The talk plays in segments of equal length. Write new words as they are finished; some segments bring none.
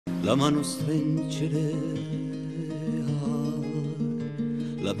la mano stringerea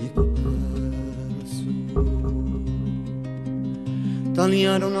l'amico perso,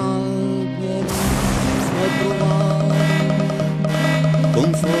 tagliare un albero e trovare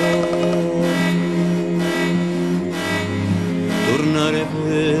conforto, tornare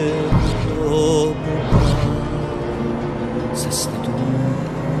vero se è stato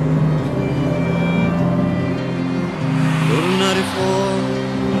tornare fuori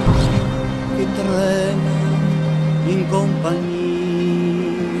che trema in compagnia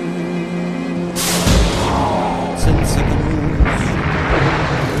senza conoscere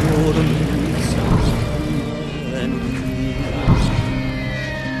ora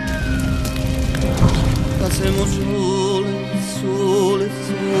siamo sole, sole,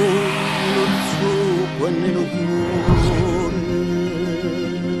 sole, lo zucco e nello cuore,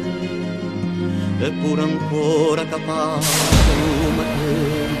 eppure ancora capace come te,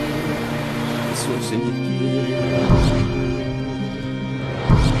 il suo sentiero.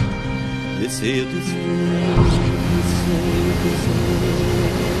 Deseo, deseo, deseo, deseo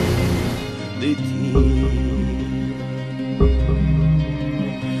di te.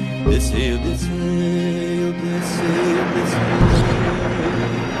 Deseo, deseo, deseo, deseo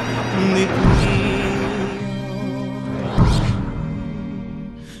di te.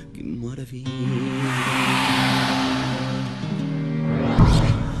 Che meraviglia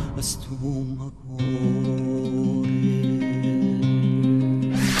a stomaco.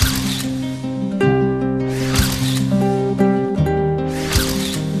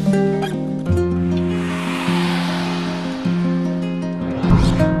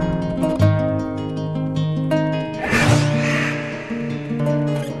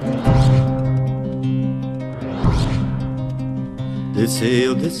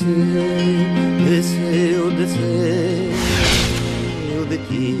 Deseo, deseo, deseo, deseo de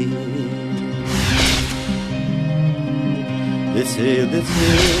ti. Deseo,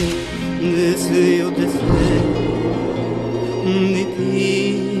 deseo, deseo, deseo de ti.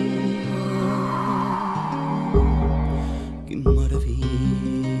 Che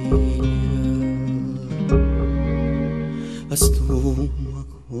meraviglia a stomaco.